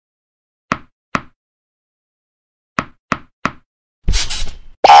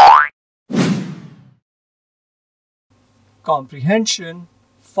Comprehension,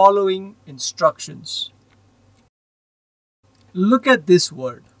 following instructions. Look at this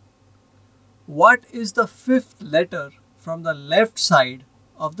word. What is the fifth letter from the left side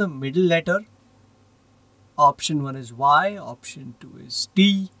of the middle letter? Option 1 is Y, option 2 is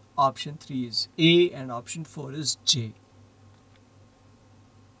T, option 3 is A, and option 4 is J.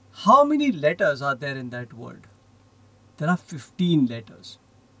 How many letters are there in that word? There are 15 letters.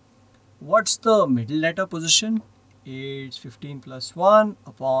 What's the middle letter position? It's 15 plus 1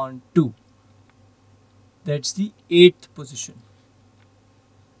 upon 2. That's the 8th position.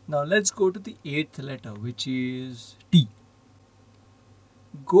 Now let's go to the 8th letter, which is T.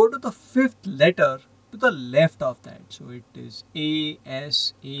 Go to the 5th letter to the left of that. So it is A,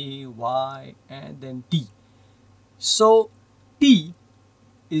 S, A, Y, and then T. So T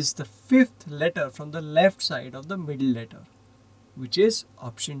is the 5th letter from the left side of the middle letter, which is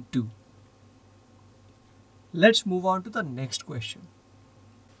option 2. Let's move on to the next question.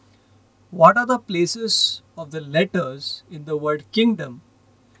 What are the places of the letters in the word kingdom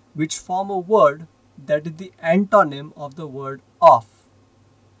which form a word that is the antonym of the word of?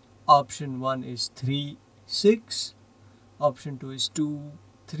 Option 1 is 3, 6. Option 2 is 2,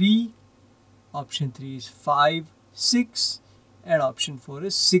 3. Option 3 is 5, 6. And option 4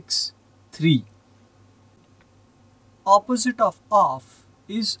 is 6, 3. Opposite of off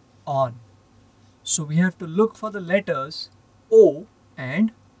is on. So we have to look for the letters O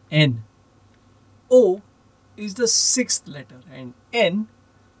and N. O is the 6th letter and N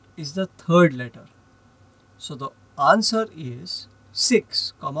is the 3rd letter. So the answer is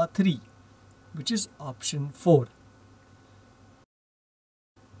 6, 3, which is option 4.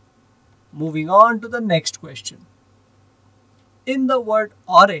 Moving on to the next question. In the word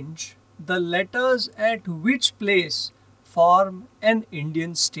orange, the letters at which place form an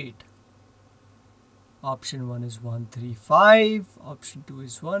Indian state? Option 1 is 135, option 2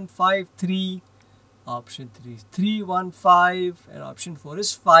 is 153, option 3 is 315, and option 4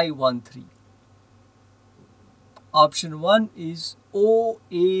 is 513. Option 1 is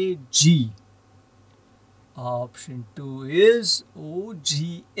OAG. Option 2 is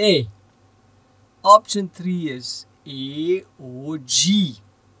OGA. Option 3 is AOG.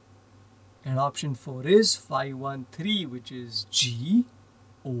 And option 4 is 513, which is G,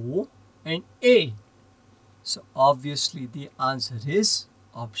 O, and A. So obviously the answer is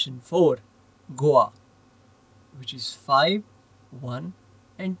option 4, Goa, which is 5, 1,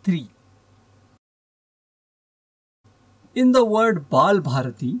 and 3. In the word Bal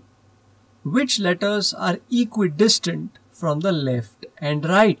Bharati, which letters are equidistant from the left and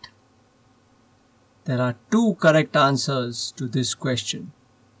right? There are 2 correct answers to this question.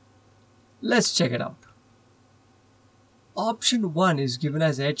 Let's check it out. Option 1 is given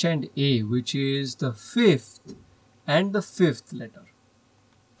as H and A, which is the 5th and the 5th letter.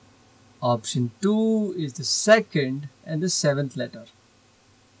 Option 2 is the 2nd and the 7th letter,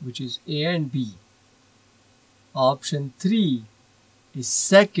 which is A and B. Option 3 is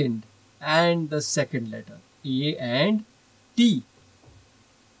 2nd and the 2nd letter, A and T.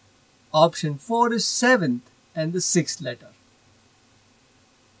 Option 4 is 7th and the 6th letter,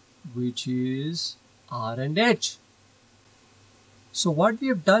 which is R and H. So what we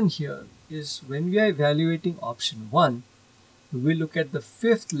have done here is, when we are evaluating option 1, we will look at the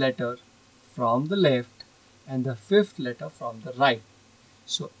 5th letter from the left and the 5th letter from the right.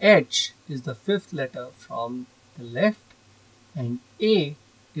 So H is the 5th letter from the left and A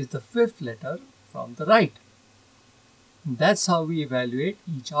is the 5th letter from the right. That's how we evaluate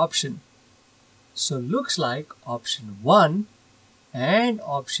each option. So looks like option 1 and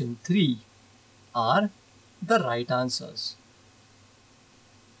option 3 are the right answers.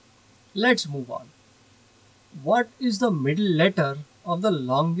 Let's move on. What is the middle letter of the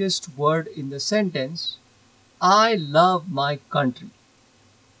longest word in the sentence, I love my country?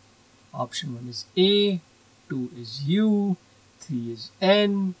 Option 1 is A, 2 is U, 3 is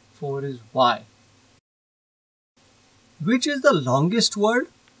N, 4 is Y. Which is the longest word?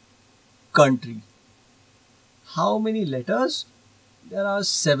 Country. How many letters? There are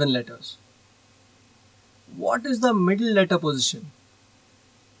 7 letters. What is the middle letter position?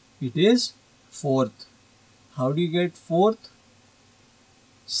 It is 4th. How do you get 4th?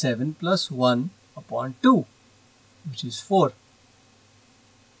 7 plus 1 upon 2, which is 4,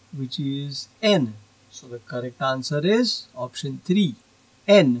 which is N. So the correct answer is option 3,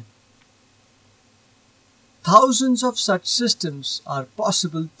 N. Thousands of such systems are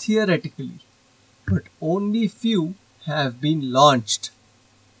possible theoretically, but only few have been launched.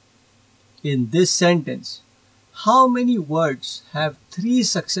 In this sentence, how many words have 3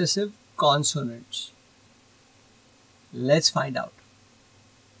 successive consonants? Let's find out.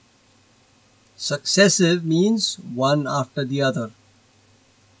 Successive means one after the other.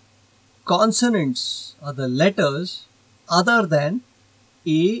 Consonants are the letters other than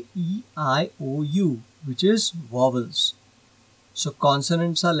A, E, I, O, U, which is vowels. So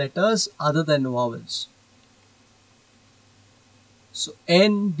consonants are letters other than vowels. So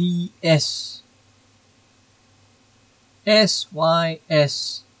N, D, S, S, Y,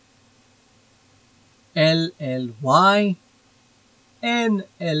 S, L, L, Y, N,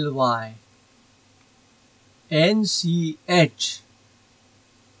 L, Y, N, C, H.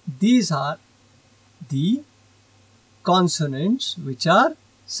 These are the consonants which are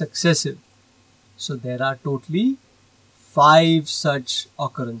successive. So there are totally 5 such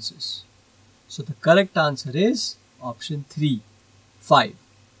occurrences. So the correct answer is option 3, 5.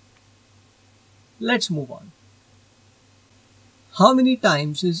 Let's move on. How many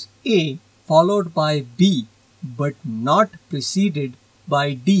times is A followed by B but not preceded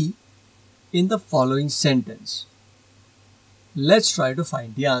by D in the following sentence? Let's try to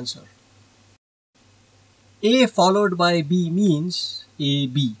find the answer. A followed by B means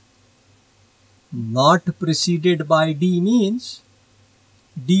AB. Not preceded by D means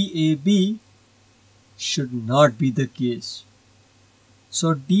DAB should not be the case.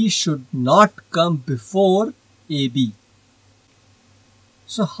 So D should not come before AB.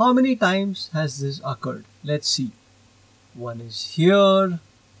 So how many times has this occurred? Let's see. One is here,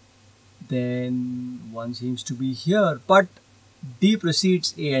 then one seems to be here, but D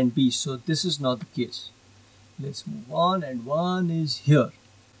precedes A and B, so this is not the case. Let's move on, and one is here.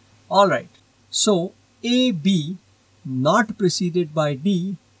 Alright, so AB not preceded by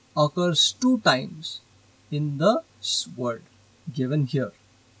D occurs 2 times in the word given here.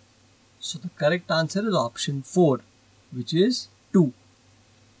 So the correct answer is option 4, which is 2.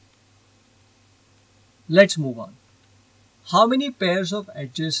 Let's move on. How many pairs of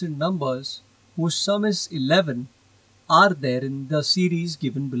adjacent numbers whose sum is 11 are there in the series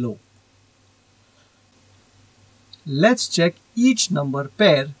given below? Let's check each number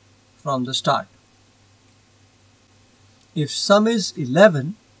pair from the start. If sum is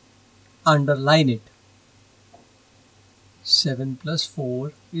 11, underline it. 7 plus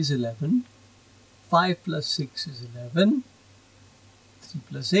 4 is 11. 5 plus 6 is 11. 3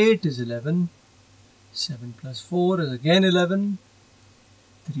 plus 8 is 11. 7 plus 4 is again 11.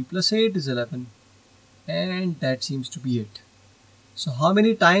 3 plus 8 is 11. And that seems to be it. So how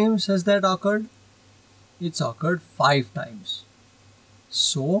many times has that occurred? It's occurred 5 times.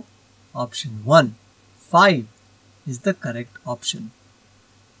 So option 1, 5 is the correct option.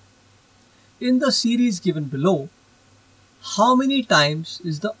 In the series given below, how many times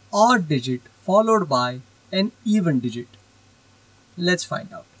is the odd digit followed by an even digit? Let's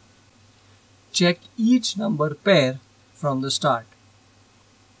find out. Check each number pair from the start.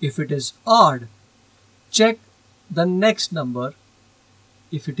 If it is odd, check the next number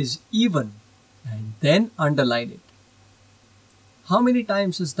if it is even and then underline it. How many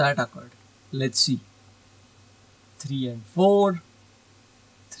times has that occurred? Let's see. 3 and 4,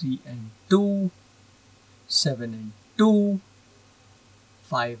 3 and 2, 7 and 2,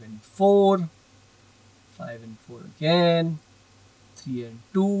 5 and 4, 5 and 4 again, 3 and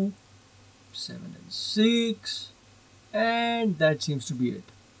 2, 7 and 6, and that seems to be it.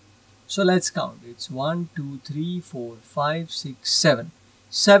 So let's count. It's 1, 2, 3, 4, 5, 6, 7.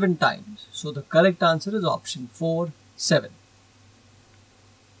 7 times. So the correct answer is option 4, 7.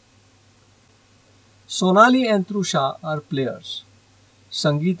 Sonali and Trusha are players.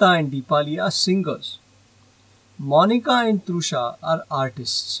 Sangeeta and Deepali are singers. Monica and Trusha are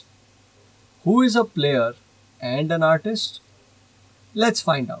artists. Who is a player and an artist? Let's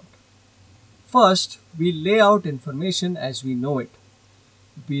find out. First, we lay out information as we know it.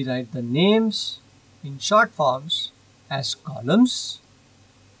 We write the names in short forms as columns,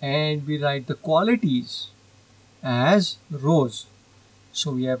 and we write the qualities as rows.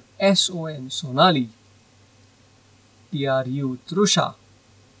 So we have SON Sonali, TRU Trusha,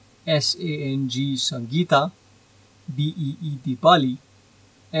 SANG Sangeeta, DEE Deepali,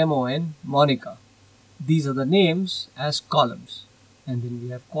 MON Monica. These are the names as columns. And then we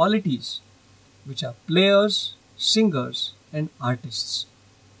have qualities, which are players, singers, and artists.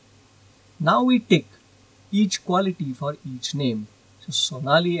 Now we tick each quality for each name. So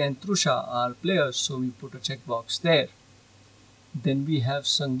Sonali and Trusha are players, so we put a checkbox there. Then we have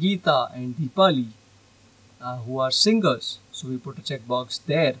Sangeeta and Deepali who are singers, so we put a checkbox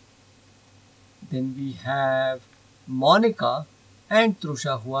there. Then we have Monica and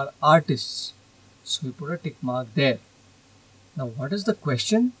Trusha who are artists, so we put a tick mark there. Now what is the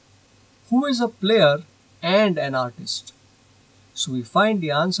question? Who is a player and an artist. So we find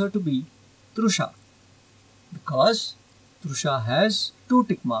the answer to be Trusha, because Trusha has 2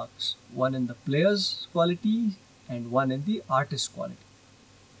 tick marks, one in the player's quality and one in the artist's quality.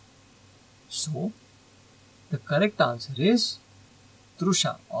 So the correct answer is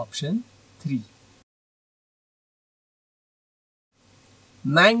Trusha, option 3.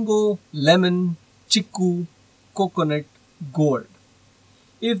 Mango, lemon, chiku, coconut, gourd.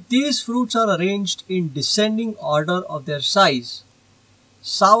 If these fruits are arranged in descending order of their size,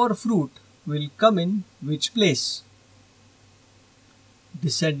 sour fruit will come in which place?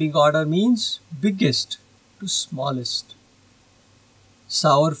 Descending order means biggest to smallest.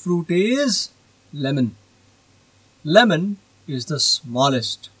 Sour fruit is lemon. Lemon is the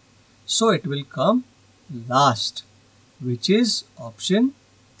smallest, so it will come last, which is option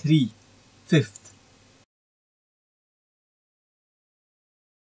 3, 5th.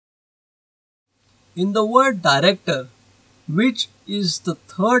 In the word director, which is the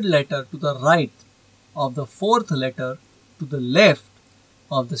 3rd letter to the right of the 4th letter to the left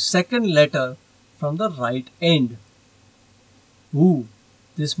of the 2nd letter from the right end? Ooh,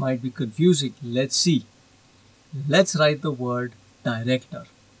 this might be confusing. Let's see. Let's write the word director.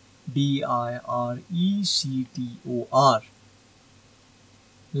 D-I-R-E-C-T-O-R.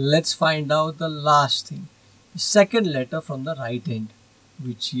 Let's find out the last thing. The 2nd letter from the right end,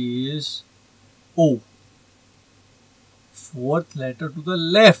 which is O. 4th letter to the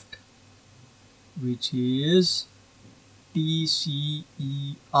left, which is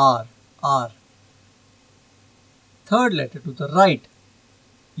T-C-E-R. R. 3rd letter to the right,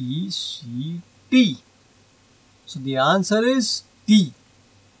 E-C-T. So the answer is T,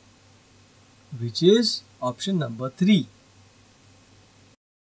 which is option number 3.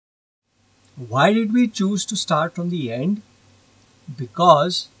 Why did we choose to start from the end?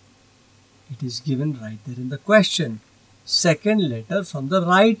 Because it is given right there in the question. 2nd letter from the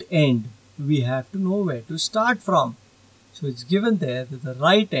right end. We have to know where to start from. So it's given there that the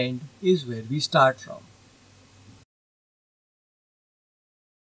right end is where we start from.